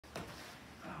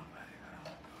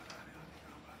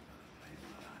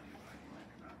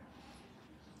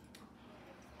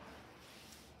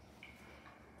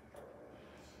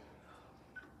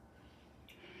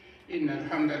إن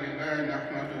الحمد لله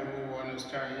نحمده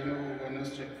ونستعينه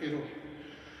ونستغفره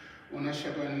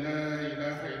ونشهد أن لا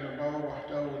إله إلا الله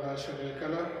وحده لا شريك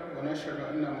له ونشهد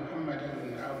أن محمدا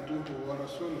عبده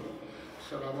ورسوله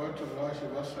صلوات الله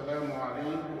وسلامه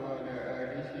عليه وعلى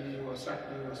آله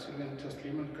وصحبه وسلم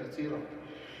تسليما كثيرا.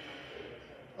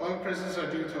 All praises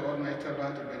are due to Almighty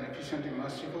Allah, the Beneficent, the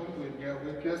Merciful. We bear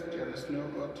witness there is no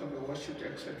God to be worshipped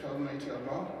except Almighty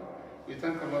Allah. We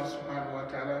thank Allah subhanahu wa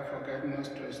ta'ala for guiding us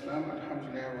to Islam.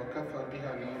 Alhamdulillah wa kafa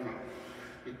biha ni'mah.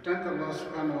 We thank Allah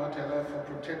subhanahu wa ta'ala for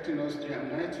protecting us day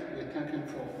and night. We thank Him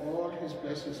for all His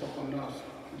blessings upon us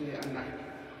day and night.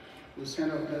 We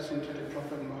send our blessing to the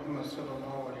Prophet Muhammad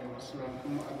sallallahu alaihi wasallam,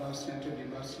 whom Allah sent to be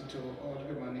mercy to all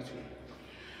humanity.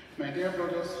 My dear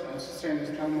brothers and sisters in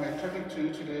Islam, my topic to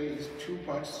you today is two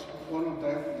parts. One of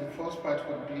that, the first part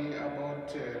will be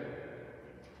about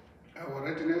our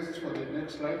readiness for the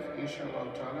next life,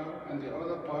 inshallah ta'ala, and the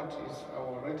other part is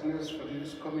our readiness for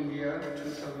this coming year,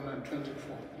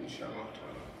 2024, inshallah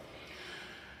ta'ala.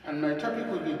 And my topic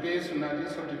will be based on the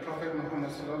hadith of the Prophet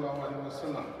Muhammad sallallahu alaihi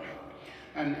wasallam.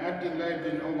 And Abdullah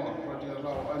bin Umar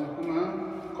radiallahu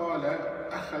anhuma قال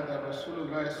أخذ رسول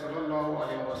الله صلى الله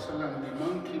عليه وسلم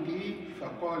بمنكبي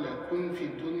فقال كن في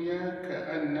الدنيا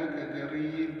كأنك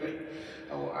غريب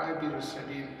أو عابر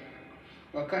السبيل.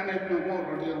 وكان ابن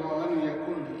عمر رضي الله عنه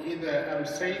يقول إذا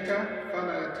أمسيت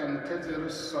فلا تنتظر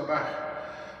الصباح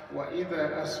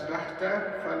وإذا أصبحت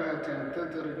فلا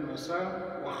تنتظر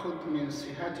المساء وخذ من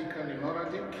صحتك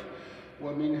لمرضك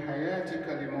ومن حياتك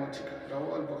لموتك.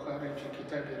 رواه البخاري في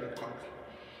كتاب الرقاق.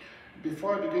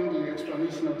 Before I begin the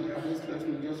explanation of the hadith, let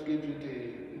me just give you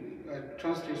the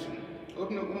translation.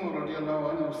 Ibn Umar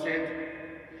radiallahu anhu said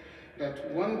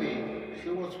that one day he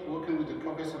was working with the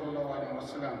Prophet sallallahu alaihi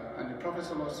wasallam, and the Prophet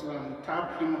sallallahu alaihi wasallam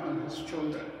tapped him on his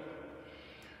shoulder,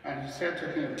 and he said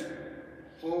to him,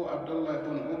 "O Abdullah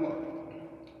ibn Umar,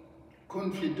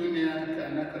 kun fi dunya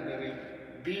ka'annaka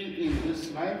gharib. Be in this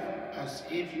life as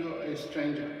if you're a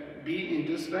stranger. Be in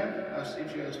this life as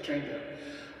if you're a stranger.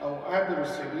 Or Abir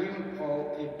Sabil,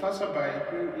 or a passerby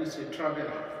who is a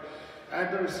traveler.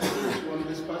 Abir Sabil is one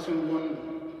is passing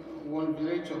one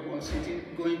village or one city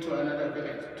going to another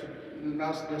village, to the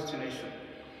last destination."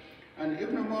 And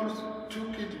Ibn Umar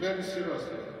took it very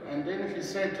seriously, and then he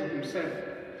said to himself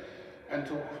and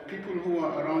to people who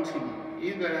were around him,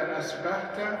 "Either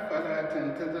asbahta fala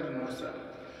tantadhir al-masa."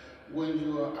 When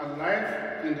you are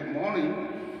alive in the morning,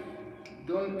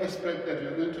 don't expect that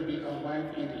you're going to be alive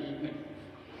in the evening.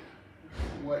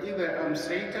 وَإِذَا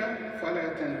أَمْسَيْتَ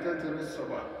فَلَا تَنْتَظِرِ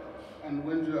الصَّبَاحَ. And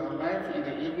when you are alive in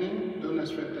the evening, don't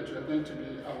expect that you are going to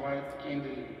be alive in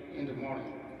the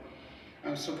morning.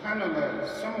 And subhanAllah,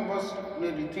 some of us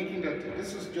may be thinking that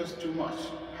this is just too much.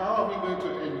 How are we going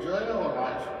to enjoy our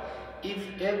life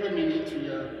if every minute we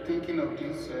are thinking of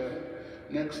this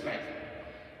next life?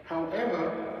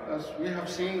 However, as we have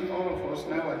seen all of us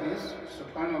nowadays,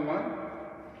 subhanAllah,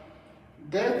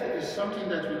 death is something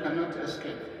that we cannot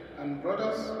escape. And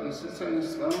brothers and sisters in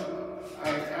Islam, I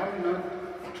am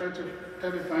not trying to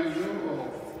terrify you or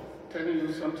telling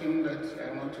you something that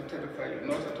I want to terrify you,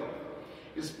 not at all.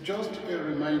 It's just a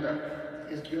reminder.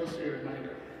 It's just a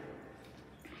reminder.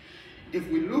 If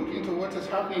we look into what is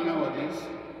happening nowadays,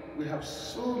 we have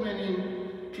so many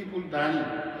people dying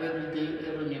every day,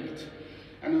 every minute.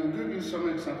 And I'll give you some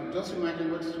examples. Just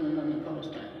imagine what is going on in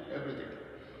Palestine every day.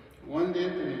 One day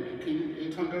they may be killing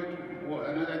 800,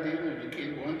 another day may be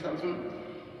killing 1,000.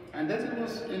 And that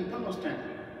was in Palestine.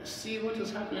 See what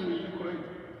is happening in Ukraine.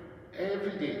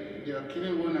 Every day they are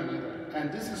killing one another.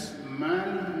 And this is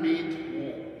man-made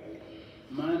war.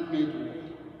 Man-made war.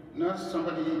 Not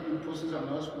somebody imposes on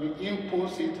us, we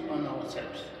impose it on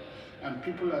ourselves. And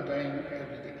people are dying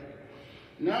every day.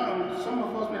 Now, some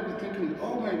of us may be thinking,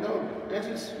 oh my God, that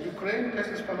is Ukraine, that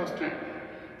is Palestine.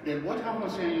 Then what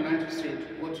happens in the United States?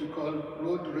 What you call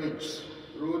road rage.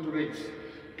 Road rage.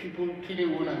 People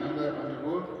killing one another on the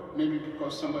road, maybe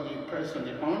because somebody pressed on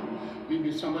the horn,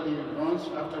 maybe somebody runs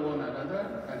after one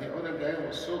another, and the other guy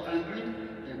was so angry,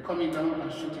 then coming down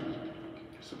and shooting it.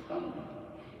 SubhanAllah.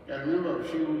 I remember a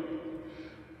few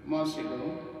months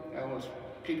ago, I was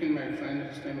picking my friend,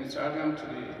 his name is Adam, to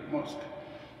the mosque.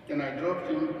 Then I dropped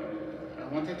him, I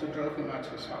wanted to drop him at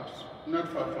his house,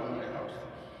 not far from my house.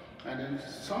 And then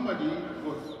somebody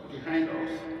was behind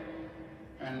us,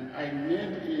 and I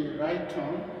made a right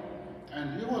turn,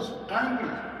 and he was angry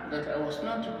that I was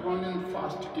not running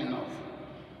fast enough.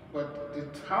 But the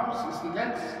house is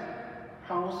next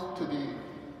house to the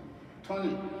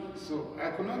turning, so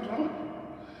I could not run.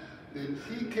 Then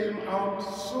he came out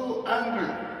so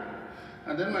angry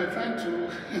And then my friend too,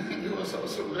 he was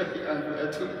also very angry.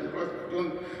 I told him, brother,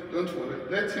 don't worry,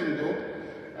 let him go.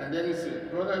 And then he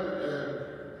said,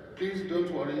 brother, please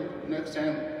don't worry, next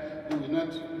time we will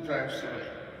not drive slowly.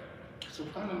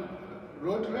 Subhanallah,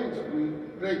 road rage,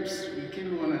 rapes, we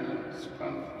kill one another,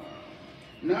 subhanallah.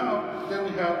 Now, then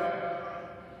we have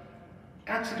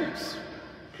accidents.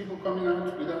 People coming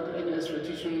out without any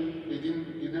expectation,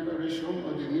 they never reach home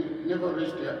or they never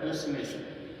reach their destination.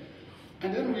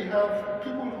 And then we have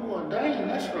people who are dying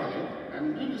naturally,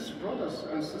 and really, brothers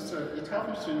and sisters, it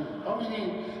happens to you. How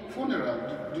many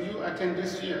funerals do you attend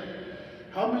this year?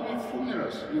 How many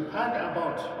funerals you heard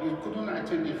about, you couldn't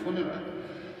attend the funeral?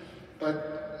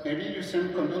 But maybe you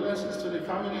send condolences to the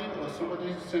family, or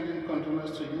somebody is sending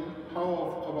condolences to you.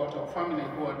 How about our family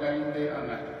who are dying day and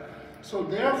night? So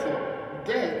therefore,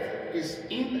 death is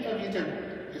inevitable.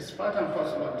 It's part and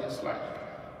parcel of this life.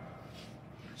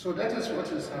 So that is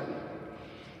what is happening.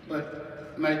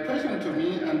 But my question to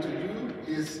me and to you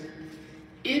is,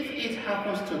 if it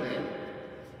happens to them,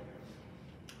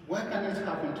 why can it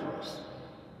happen to us?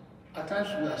 At times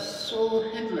we are so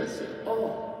heedless.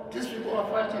 Oh, these people are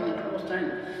fighting in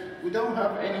Palestine. We don't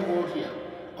have any war here.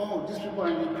 Oh, these people are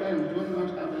in Ukraine. We do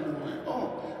not have any war.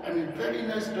 Oh, I'm a very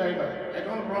nice driver. I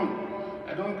don't run.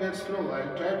 I don't get slow. I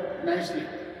drive nicely.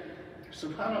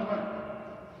 Subhanallah.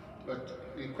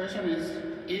 But the question is,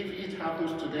 if it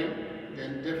happens to them,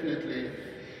 then definitely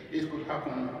it could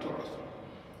happen to us.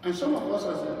 And some of us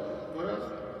are saying,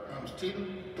 well, I'm still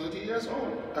 30 years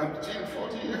old. I'm still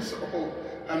 40 years old.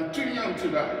 I'm too young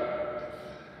to die.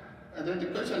 And then the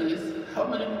question is, how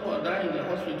many people are dying in the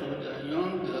hospital? They are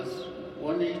young, there's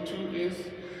 1 age, 2 years,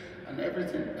 and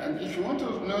everything. And if you want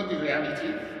to know the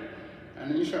reality,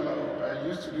 and inshallah, I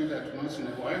used to do that once in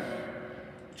a while,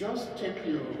 just take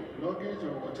your luggage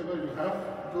or whatever you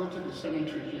have, go to the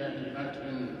cemetery here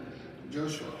in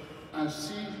Joshua, and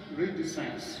read the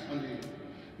signs on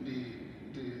the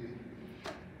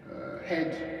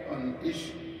head on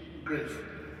each grave.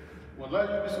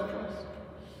 Wallahi, you'll be surprised.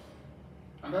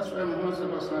 And that's why Muhammad is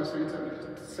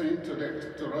saying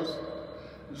to us,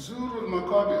 Zuru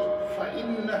al-Maqabir,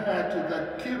 فَإِنَّهَا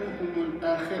تُذَكِّرُهُمُ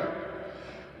الْآخِرَةِ.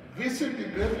 Visit the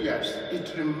graveyards,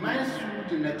 it reminds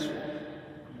you the next one.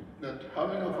 That how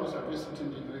many of us are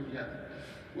visiting the graveyard?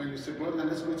 When you say, brother,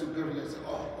 let's go to the graveyard, you say,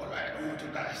 oh, well, I don't want to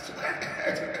die.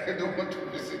 I don't want to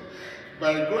visit.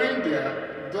 By going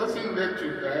there, doesn't let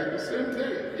you die the same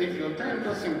day. If your time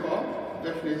doesn't come,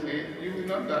 definitely you will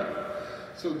not die.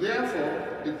 So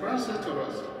therefore, the Prophet says to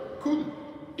us, Kul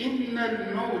inna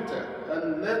al-mawta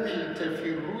alladhi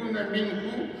tafirruna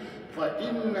minhu fa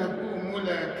innahu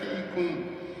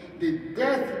mulaqikum. The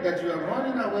death that you are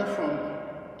running away from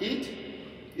it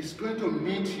is going to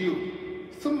meet you.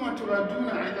 ثُمَّ تُرَدُونَ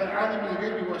إِلَىٰ عَالِمِ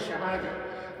الْغَيْبِ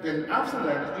وَالشَّهَادَةِ. Then after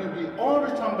that, you'll be all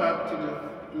returned back to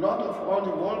the Lord of all the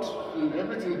worlds and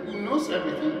everything, who knows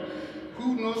everything,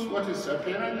 who knows what is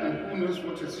apparent and who knows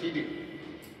what is hidden.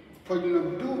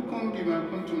 فَيُنَبِّئُكُم بِمَا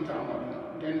كُنتُمْ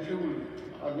تَعْمَلُونَ. Then He will,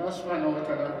 Allah subhanahu wa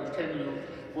ta'ala will tell you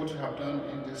what you have done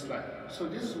in this life. So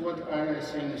this is what I is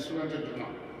saying in Surah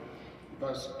Al-Jumu'ah,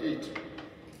 verse 8.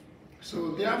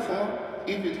 So therefore,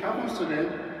 if it happens to them,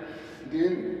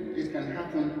 then it can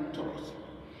happen to us.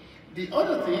 The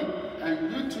other thing,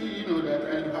 and you too, you know that,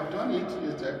 and you have done it,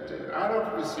 is that the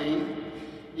Arab is saying,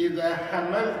 إِذَا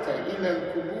حَمَلْتَ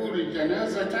إِلَى الْقُبُورِ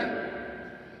جَنَازَةً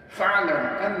فَعْلَمْ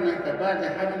أَنَّكَ بَعْدَ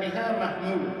حَمْلِهَا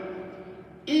مَحْمُولٌ.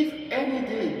 If any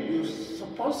day you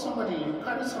support somebody, you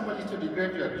carry somebody to the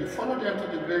graveyard, you follow them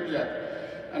to the graveyard,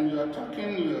 and you are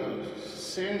talking, you are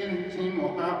sending him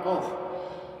or her off,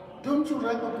 don't you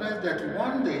recognize that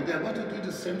one day they are going to do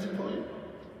the same thing for you?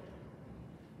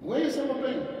 Where is our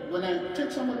pain? When I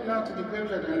take somebody now to the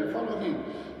graveyard and I follow him,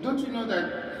 don't you know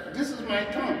that this is my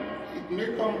turn? It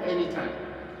may come anytime.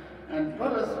 And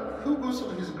brothers, who goes to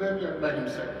his graveyard by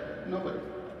himself? Nobody.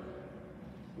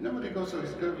 Nobody goes to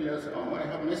his graveyard and says, oh, I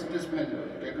have Mercedes-Benz,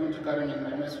 they're going to carry me in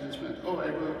my Mercedes-Benz. Oh,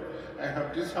 I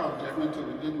have this house, they're going to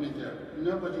lead me there.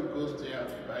 Nobody goes there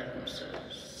by himself.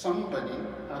 Somebody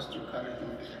has to carry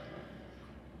him there.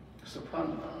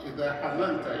 Subhanallah. إِذَا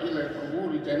حَمَلْتَ إِلَى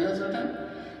الْقُبُورِ جَنَازَةً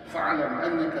فَعْلَمْ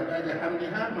أَنَّكَ بَعْدَ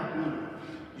حَمْلِهَا مَحْمُولٌ.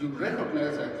 You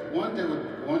recognize that one day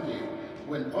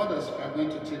when others are going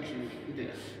to take you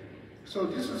there. So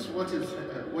this is what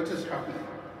is happening.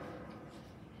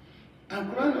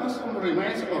 And Quran also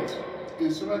reminds us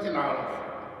in Surah Al-A'raf,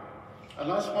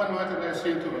 Allah subhanahu wa ta'ala is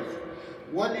saying to us,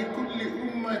 وَلِكُلِّ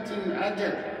أُمَّةٍ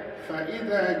أَجَلٌ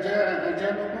فَإِذَا جَاءَ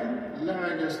أَجَلُهُمْ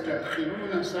لَا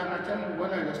يَسْتَأْخِرُونَ سَاعَةً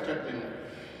وَلَا يَسْتَقْدِمُونَ.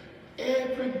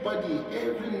 Everybody,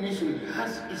 every nation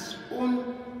has its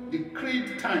own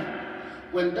decreed time.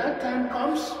 When that time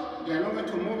comes, they are not going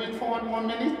to move it forward 1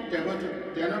 minute, they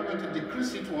are not going to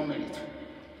decrease it 1 minute.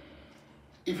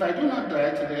 If I do not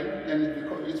die today, then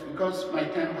it's because my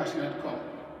time has not come.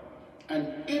 And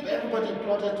if everybody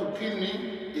plotted to kill me,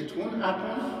 it won't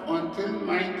happen until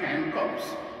my time comes.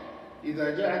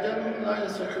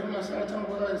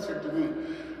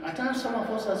 At times some of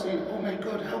us are saying, oh my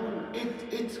God, how could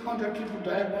 800 people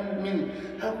die 1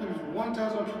 minute? How could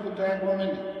 1,000 people die 1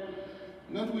 minute?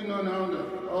 Don't we know now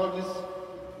that all these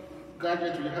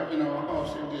gadgets we have in our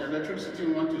house, if the electricity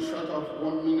want to shut off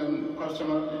 1 million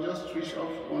customers, they just switch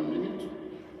off 1 minute.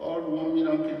 All 1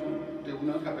 million people, they will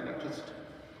not have electricity.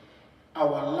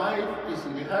 Our life is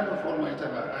in the hand of Almighty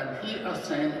Allah, and He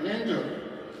assigned angel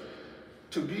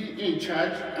to be in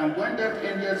charge. And when that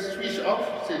angel switch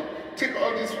off, say, take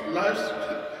all these lives,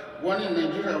 one in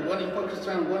Nigeria, one in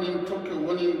Pakistan, one in Tokyo,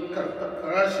 one in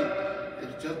Karachi,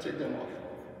 they just take them off.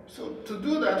 So to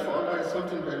do that for Allah is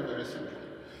something very, very simple.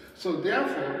 So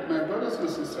therefore, my brothers and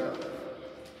sisters,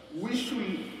 we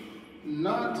should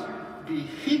not be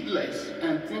heedless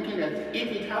and thinking that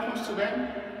if it happens to them,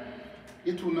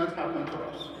 it will not happen to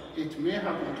us. It may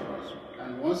happen to us.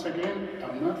 And once again,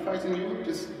 I'm not fighting you.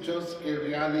 This is just a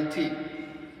reality.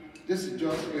 This is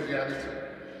just a reality.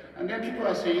 And then people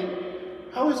are saying,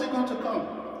 how is it going to come?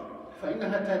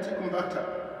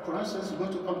 Quran says it's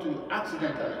going to come to you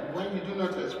accidentally when you do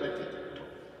not expect it.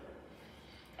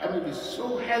 I may be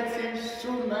so healthy,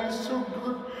 so nice, so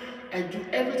good. I do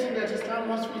everything that Islam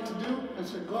wants me to do. And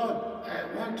say, God,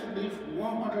 I want to live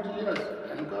 100 years.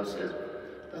 And God says,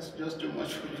 that's just too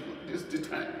much for you. This is the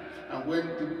time. And when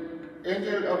the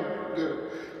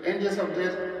angels of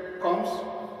death comes,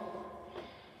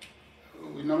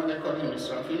 we normally call him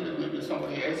Israfil, maybe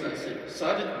somebody else, and say,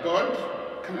 Sadiq, God,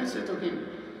 can I say to him,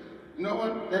 you know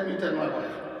what, let me tell my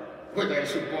wife, whether I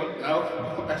should board now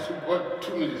or I should board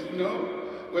 2 minutes. No.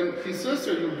 When he says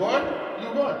to you, board, you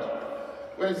board.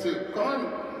 When he says, come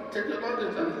on, take your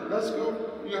luggage and let's go,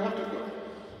 you have to go.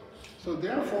 So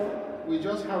therefore, we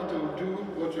just have to do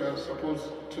what we are supposed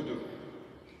to do.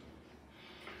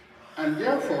 And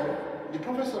therefore, the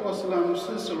Prophet ﷺ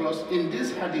says to us in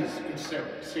this hadith itself,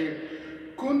 say,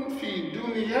 Kun fi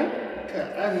dunya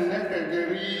ka'annaka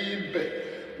garib.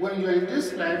 When you're in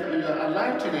this life and you're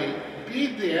alive today, be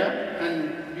there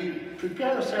and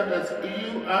prepare yourself as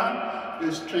you are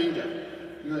a stranger.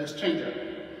 You are a stranger.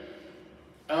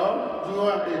 Or you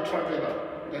are a traveler.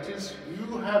 That is,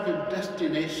 you have a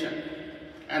destination.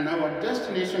 And our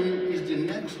destination is the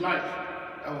next life.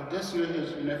 Our destination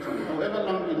is the next life. However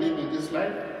long we live in this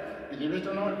life, believe it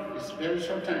or not, it's a very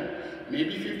short time.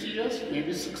 Maybe 50 years,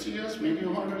 maybe 60 years, maybe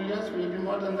 100 years, maybe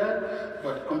more than that.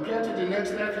 But compared to the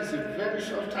next life, it's a very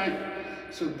short time.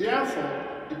 So therefore,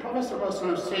 the Prophet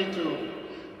ﷺ said to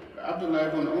Abdullah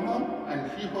ibn Umar, and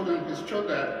he held on his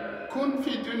shoulder, Kun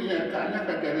fi dunya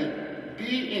ka'annaka garib.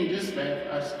 Be in this life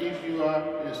as if you are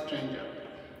a stranger.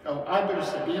 Or Abir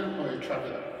Sabil, or a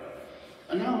traveler.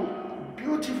 And now,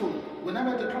 beautiful,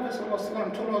 whenever the Prophet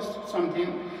ﷺ told us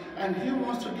something, and he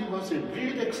wants to give us a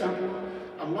vivid example,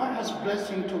 Allah has blessed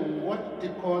him to what they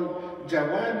call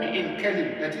Jawami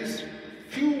al-Kalim, that is,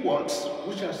 few words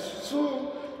which are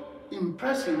so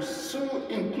impressive, so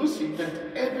inclusive that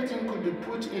everything could be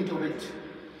put into it.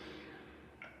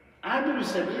 Abir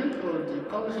Sabil, or they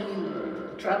call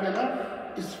him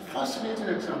traveler, is a fascinating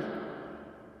example.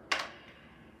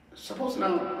 Suppose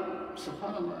now,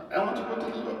 subhanAllah, I want to go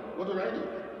to New York. What do I do?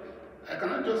 I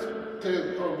cannot just tell,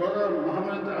 oh brother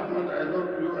Muhammad Ahmad, I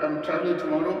love you, I'm traveling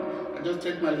tomorrow. I just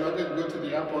take my luggage, go to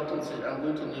the airport and say, I'm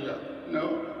going to New York.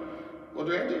 No. What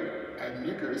do? I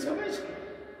make a reservation.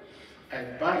 I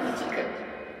buy a ticket.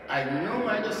 I know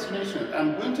my destination.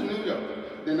 I'm going to New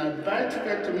York. Then I buy a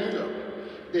ticket to New York.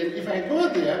 Then if I go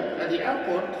there at the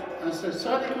airport and say,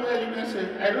 sorry, where are you going to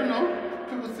say, I don't know.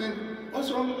 People think,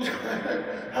 what's wrong with you?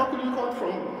 How could you come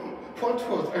from Fort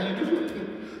Worth and you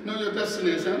don't know your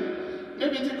destination?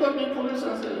 Maybe they call me police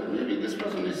and say, maybe this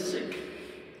person is sick.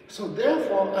 So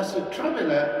therefore, as a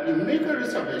traveler, you make a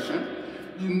reservation,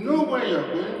 you know where you're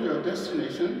going, your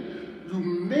destination, you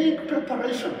make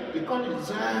preparation. They call it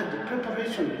Zad,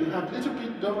 preparation. You have little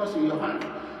bit dollars in your hand,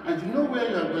 and you know where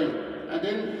you're going. And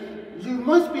then you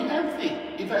must be healthy.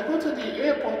 If I go to the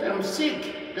airport and I'm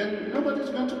sick, then nobody's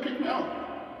going to pick me up.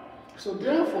 So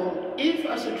therefore, if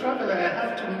as a traveler I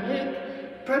have to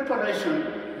make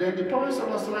preparation, then the Prophet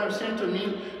ﷺ said to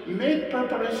me, make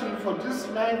preparation for this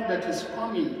life that is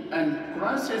coming. And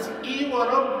Quran says,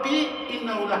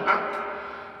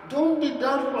 don't be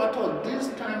doubtful at all. This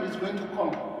time is going to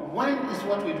come. When is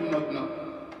what we do not know.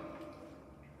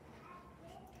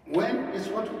 When is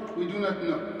what we do not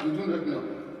know. We do not know.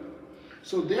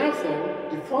 So therefore,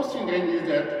 the first thing then is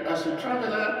that as a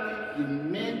traveler, you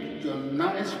make your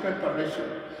nice preparation.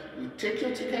 You take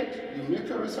your ticket, you make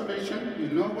your reservation, you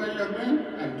know where you're going,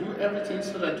 and do everything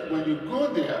so that when you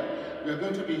go there, you're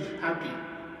going to be happy.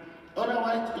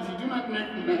 Otherwise, if you do not make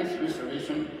a nice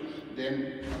reservation,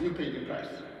 then you pay the price.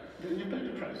 Then you pay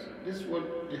the price. This is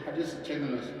what the hadith is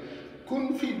telling us.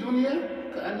 Kun fi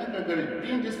dunya ka'annaka gharib.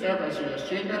 Being described as you're a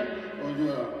stranger or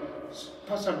you're a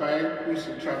passerby who is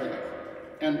a traveler.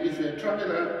 And if you're a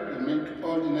traveler, you make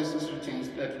all the necessary things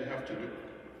that you have to do.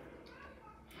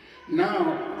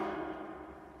 Now,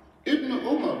 Ibn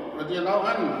Umar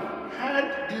radiallahu anhu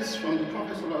had this from the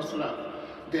Prophet sallallahu alaihi wasallam.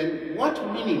 Then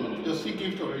what meaning does he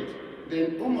give to it?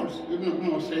 Then Ibn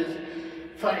Umar says,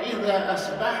 فَإِذَا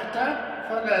أَصْبَحْتَ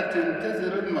فَلَا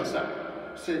تَنْتَظِرِ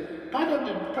الْمَسَاءَ. So part of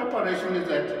the preparation is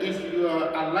that if you are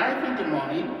alive in the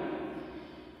morning,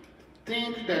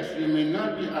 think that you may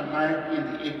not be alive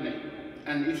in the evening.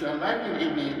 And if you are alive in the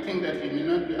evening, think that you may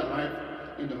not be alive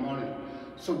in the morning.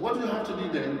 So what you have to do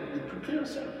then, you prepare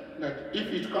yourself. That if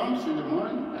it comes in the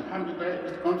morning, alhamdulillah,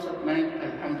 if it comes at night,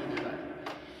 alhamdulillah.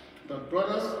 But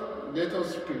brothers, let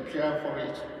us prepare for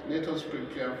it. Let us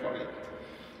prepare for it.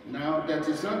 Now that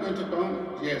it's not going to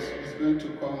come, yes, it's going to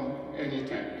come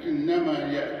anytime. Innama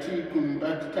ya'tikum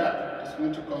baghtah. It's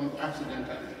going to come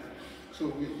accidentally. So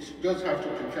we just have to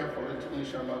prepare for it,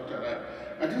 inshallah ta'ala.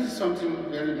 And this is something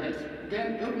very nice.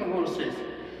 Then Ibn Umar says,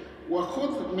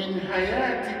 وَخُذْ مِنْ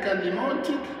حَيَاتِكَ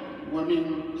لِمَوْتِكَ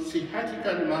وَمِنْ صِحَّتِكَ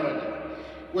لِمَرَضِكَ.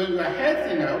 When you are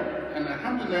healthy now, and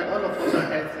alhamdulillah, all of us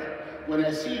are healthy. When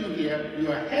I see you here,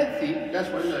 you are healthy, that's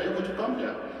why you are able to come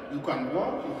here. You can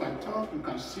walk, you can talk, you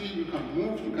can see, you can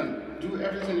move, you can do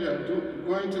everything you are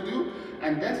going to do,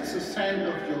 and that is a sign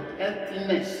of your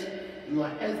healthiness. You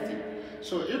are healthy.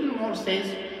 So Ibn Umar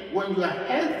says, when you are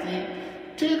healthy,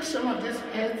 take some of this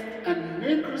health and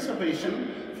make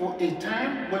reservation for a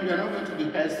time when you are not going to be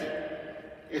healthy.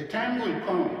 A time will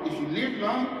come. If you live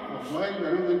long, wallahi, you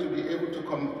are not going to be able to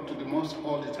come to the mosque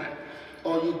all the time.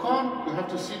 Or you come, you have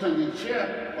to sit on the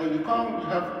chair, or you come, you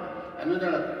have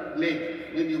another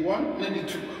leg, maybe one, maybe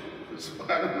two.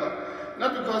 SubhanAllah.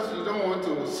 Not because you don't want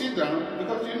to sit down,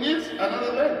 because you need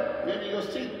another leg, maybe you're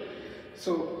sick.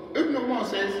 So Ibn Umar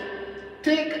says,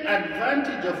 take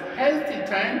advantage of healthy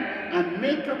time and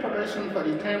make preparation for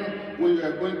the time when you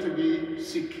are going to be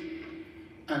sick.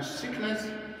 And sickness,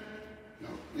 no,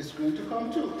 it's going to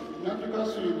come too. Not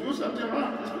because you do something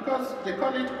wrong, it's because they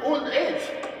call it old age.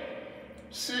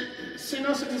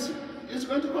 Senior citizen, it's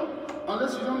going to come,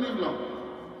 unless you don't live long.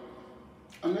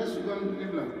 Unless you don't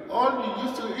live long. All you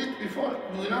used to eat before,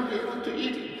 you will not be able to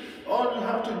eat it. All you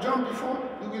have to jump before,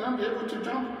 you will not be able to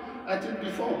jump at it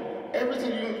before.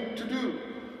 Everything you need to do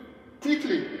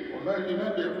quickly, although you will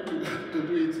not be able to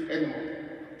do it anymore.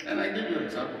 And I give you an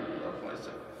example of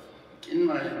myself. In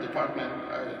my department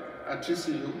at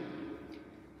TCU,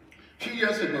 a few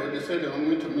years ago, they said they were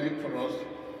going to make for us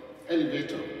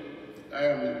elevator. I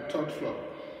am in third floor.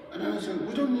 And I said,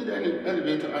 we don't need any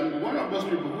elevator. And one of those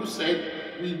people who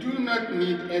said, we do not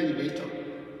need elevator.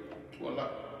 Wallah.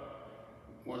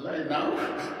 Wallah, now,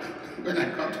 when I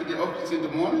come to the office in the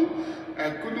morning, I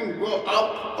couldn't go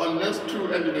up unless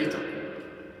through elevator.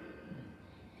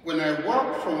 When I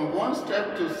walk from one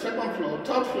step to second floor,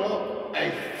 third floor,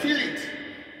 I feel it.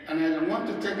 And I want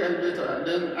to take elevator. And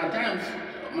then at times,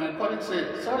 my colleagues say,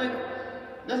 sorry,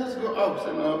 let us go up.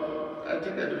 So no, I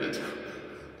take elevator.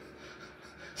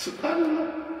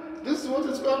 SubhanAllah, this is what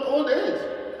is called old age.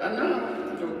 And now,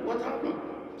 what happened?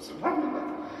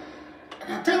 SubhanAllah.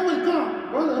 And a time will come,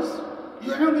 brothers,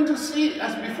 you are not going to see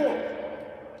as before.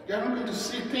 You are not going to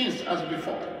see things as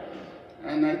before.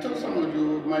 And I told some of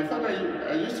you, my father,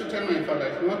 I used to tell my father,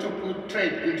 if you want to put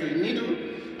thread into a needle,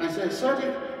 I said,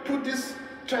 sorry, put this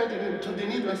thread into the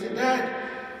needle. I said, Dad,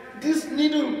 this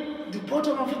needle, the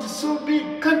bottom of it is so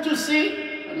big, can't you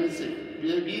see? And I said,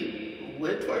 baby,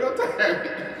 wait for your time.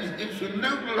 If you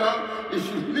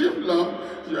live long,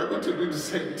 you are going to do the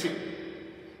same thing.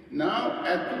 Now,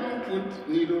 I couldn't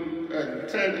put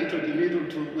thread into the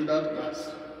needle without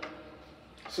glass.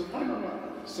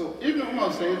 SubhanAllah. So Ibn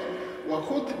Umar says,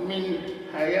 وَخُذْ مِنْ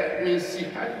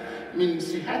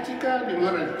صِحَّتِكَ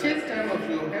لِمَرَضٍ. Take time of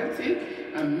your healthy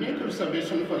and make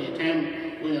reservation for the time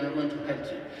when you are going to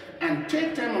healthy. And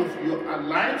take time of your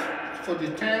alive for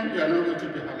the time you are not going to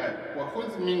be alive.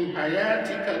 وَخُذْ مِنْ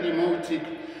حَيَاتِكَ لِمَوْتِكَ.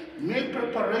 Make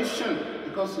preparation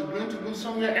because you're going to go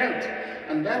somewhere else.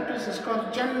 And that place is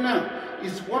called Jannah.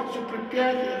 It's what you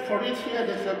prepare for it here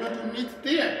that you're going to meet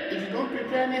there. If you don't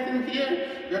prepare anything here,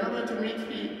 you're not going to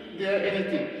meet there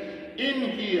anything. In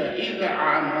here, either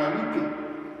a'malikum.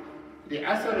 The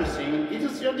Asar is saying, it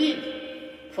is your deed.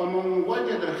 فَمَنْ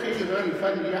وَجَدَ خَيْرًا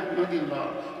فَلْيَحْمَدِ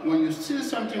اللَّهِ. When you see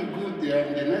something good there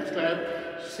in the next life,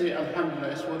 say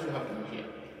Alhamdulillah, is what you have done here.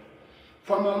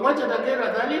 فَمَنْ وَجَدَ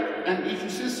غَيْرَ ذَلِكَ, and if you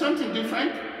see something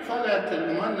different, فَلَا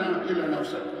تَلُمَنَّ إِلَّا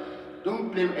نَفْسَكَ.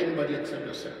 Don't blame anybody except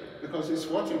yourself, because it's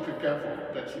what you prepare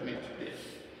for that you make today.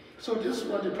 So this is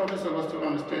what the Prophet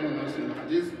ﷺ is telling us in the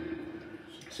Hadith,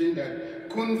 saying that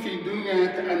كُن فِي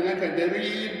دُنْيَا كَأَنَّكَ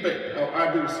دَرِيبٌ أَوْ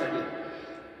عَابِرُ سَبِيلٍ.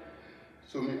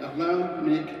 So may Allah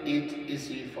make it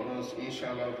easy for us,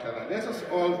 inshallah ta'ala. Let us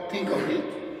all think of it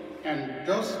and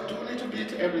just do a little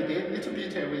bit every day, little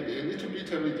bit every day, little bit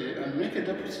every day, and make a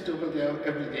deposit over there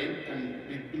every day.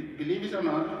 And believe it or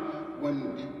not,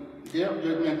 when the day of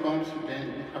judgment comes,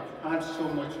 then we have had so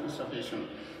much salvation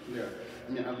there.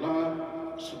 May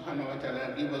Allah subhanahu wa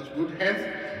ta'ala give us good health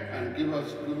and give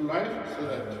us good life so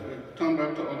that we turn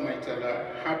back to Almighty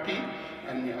Allah happy.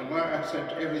 And may Allah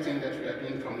accept everything that we are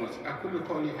doing from us. أقول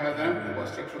قولي هذا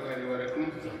وأستغفر الله لي ولكم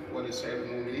ولسائر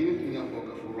المؤمنين إنه هو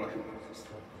الغفور الرحيم.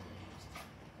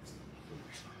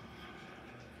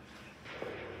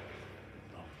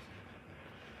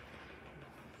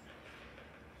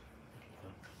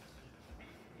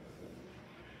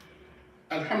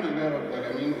 الحمد لله رب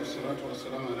العالمين والصلاة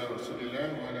والسلام على رسول الله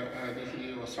وعلى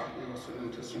آله وصحبه وسلم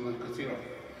تسليما كثيرا.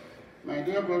 My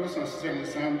dear brothers and sisters in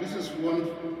Islam, this is one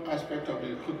aspect of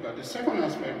the khutbah. The second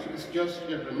aspect is just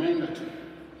a reminder to you.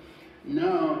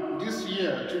 Now, this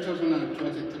year,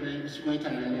 2023, is going to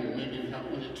end, maybe we have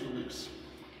only 2 weeks.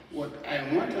 What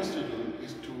I want us to do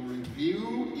is to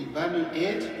review,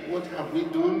 evaluate what have we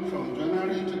done from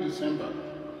January to December.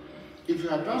 If you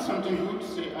have done something good,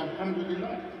 say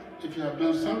Alhamdulillah. If you have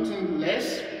done something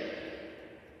less,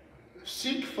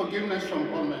 seek forgiveness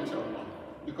from Almighty Allah.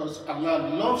 Because Allah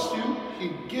loves you,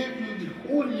 He gave you the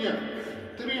whole year,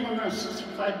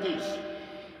 365 days.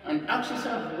 And ask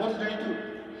yourself, what did I do?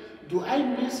 Do I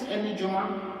miss any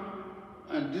Jummah?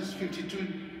 And this 52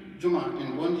 Jummah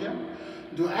in 1 year?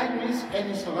 Do I miss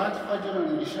any Salat, Fajr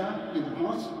and Isha in the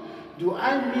mosque? Do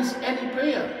I miss any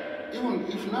prayer? Even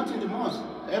if not in the mosque,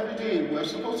 every day we're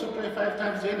supposed to pray 5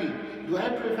 times daily. Do I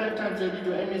pray 5 times daily?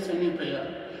 Do I miss any prayer?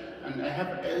 And I have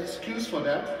an excuse for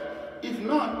that. If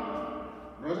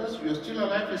not, brothers, you're still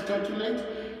alive, it's not too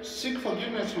late. Seek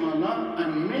forgiveness from Allah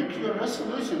and make your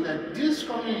resolution that this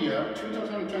coming year,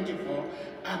 2024,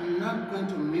 I'm not going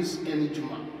to miss any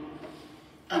Jummah.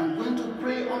 I'm going to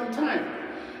pray on time.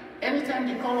 Anytime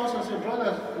they call us and say,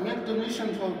 brothers, make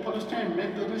donation for Palestine,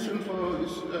 make donation for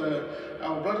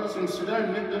our brothers in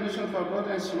Sudan, make donation for our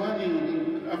brothers in Somalia,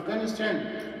 in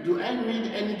Afghanistan. Do I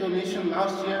need any donation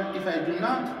last year? If I do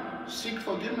not, seek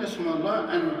forgiveness from Allah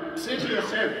and say to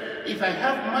yourself, if I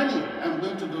have money, I'm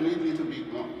going to donate a little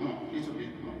bit more.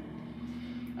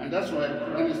 And that's why the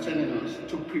Quran is telling us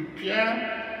to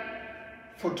prepare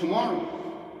for tomorrow.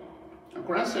 The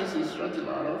Quran says in Surah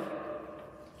Al-Araf,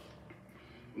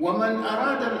 وَمَنْ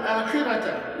أَرَادَ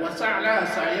الْآخِرَةَ وَسَعْلَى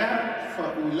سَعْيَهَا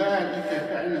فَأُولَٰئِكَ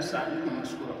كَانَ سَعْيُهُمْ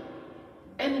مَشْكُورًا.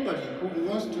 Anybody who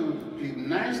wants to be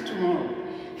nice tomorrow,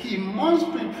 he must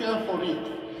prepare for it.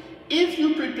 If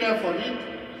you prepare for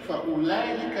it,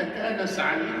 فَأُولَٰئِكَ كَانَ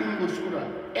سَعْيُهُمْ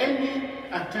مَشْكُورًا. Any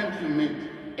attempt you make,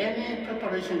 any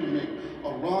preparation you make,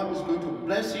 Allah is going to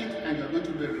bless it and you're going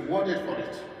to be rewarded for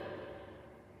it.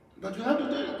 But you have to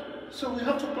do it. So we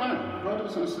have to plan,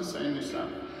 brothers and sisters in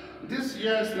Islam. This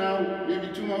year is now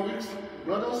maybe 2 more weeks.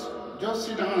 Brothers, just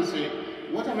sit down and say,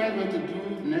 what am I going to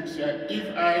do next year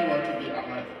if I were to be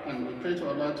alive? And we pray to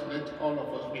Allah to let all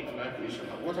of us be alive,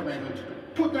 inshallah. What am I going to do?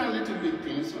 Put down little big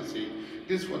things and say,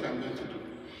 this is what I'm going to do.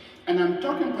 And I'm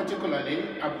talking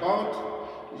particularly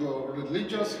about your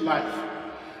religious life.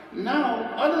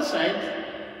 Now, other side,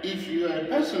 if you are a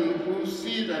person who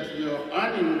sees that your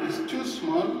earning is too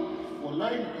small, well,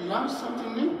 learn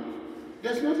something new.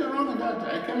 There's nothing wrong with that.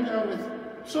 I came here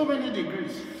with so many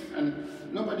degrees, and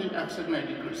nobody accepts my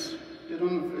degrees. They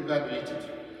don't evaluate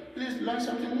it. Please learn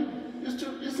something new.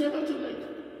 It's never too late.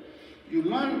 You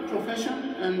learn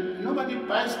profession, and nobody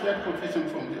buys that profession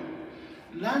from you.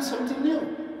 Learn something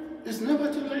new. It's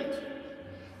never too late.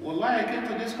 Wallah, I came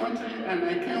to this country, and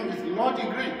I came with law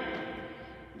degree.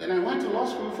 Then I went to law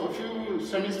school for a few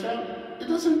semesters. It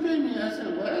doesn't pay me. I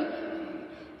said, well,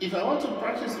 if I want to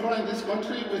practice law in this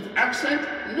country with accent,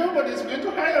 nobody's going to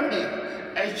hire me.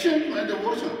 I changed my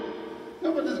devotion.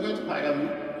 Nobody's going to hire me.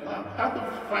 How could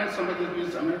I find somebody who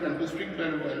is American who speaks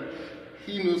very well?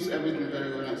 He knows everything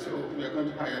very well, and so we are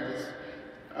going to hire this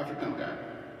African guy.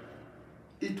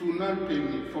 It will not pay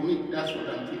me. For me, that's what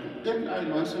I'm thinking. Then I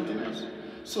learn something else.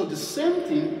 So the same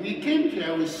thing, we came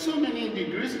here with so many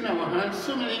degrees in our hands,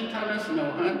 so many talents in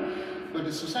our hand, but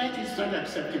the society is not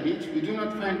accepting it. We do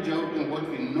not find joy in what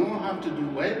we know how to do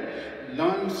well.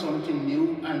 Learn something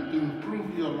new and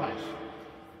improve your life.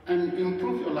 And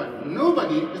improve your life.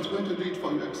 Nobody is going to do it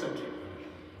for you except you.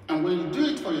 And when you do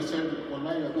it for yourself,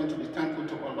 Allah, you are going to be thankful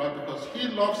to Allah because He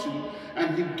loves you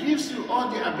and He gives you all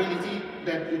the ability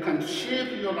that you can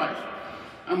shape your life.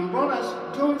 And brothers,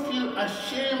 don't feel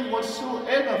ashamed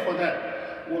whatsoever for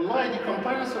that. Wallahi, the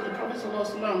companions of the Prophet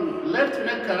ﷺ left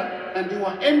Mecca and they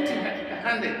were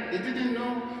empty-handed. They didn't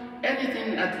know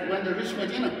anything when they reached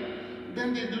Medina.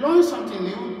 Then they learned something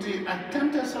new, they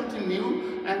attempted something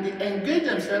new, and they engaged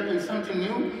themselves in something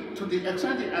new to the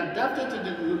extent they adapted to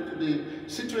the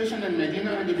situation in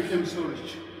Medina and they became so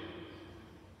rich.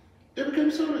 They became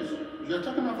so rich. We are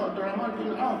talking of Abdurrahman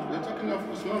bin Auf, we are talking of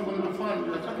Usman bin Affan,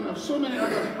 we are talking of so many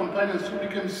other companions who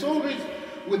became so rich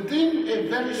within a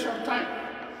very short time.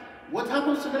 What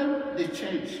happens to them? They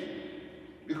change.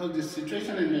 Because the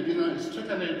situation in Medina is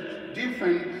totally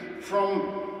different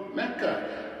from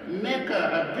Mecca.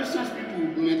 Mecca are business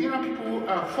people, Medina people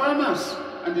are farmers,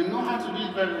 and they know how to do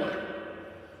it very well.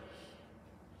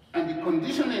 And the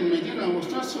condition in Medina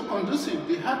was not so conducive.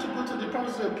 They had to go to the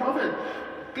Prophet and say, Prophet,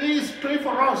 please pray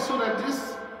for us so that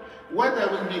this weather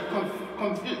will be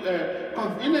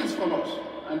convenience for us.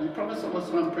 And the Prophet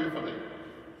prayed for them.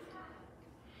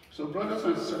 So brothers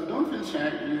and sisters, don't feel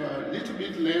shy. You are a little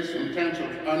bit less in terms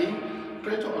of earning.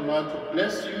 Pray to Allah to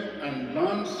bless you and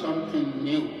learn something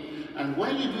new. And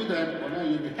when you do that, Allah,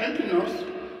 you'll be helping us,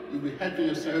 you'll be helping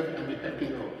yourself, and be helping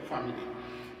your family.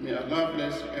 May Allah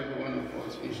bless every one of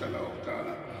us, inshallah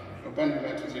ta'ala. ربنا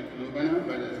لا تزغ قلوبنا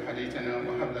بعد إذ هديتنا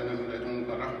وهب لنا من لدنك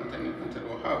رحمة إنك أنت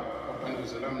الوهاب. ربنا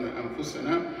ظلمنا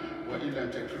أنفسنا وإن لم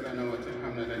تغفر لنا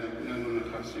وترحمنا لنكونن من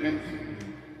الخاسرين.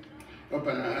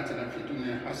 ربنا آتنا في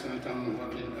الدنيا حسنة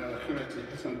وفي الآخرة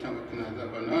حسنة وقنا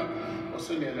عذاب النار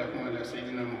وصل اللهم على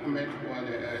سيدنا محمد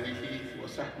وعلى آله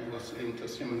وصحبه وسلم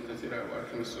تسليما كثيرا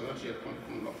وأقم الصلاة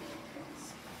يرحمكم الله.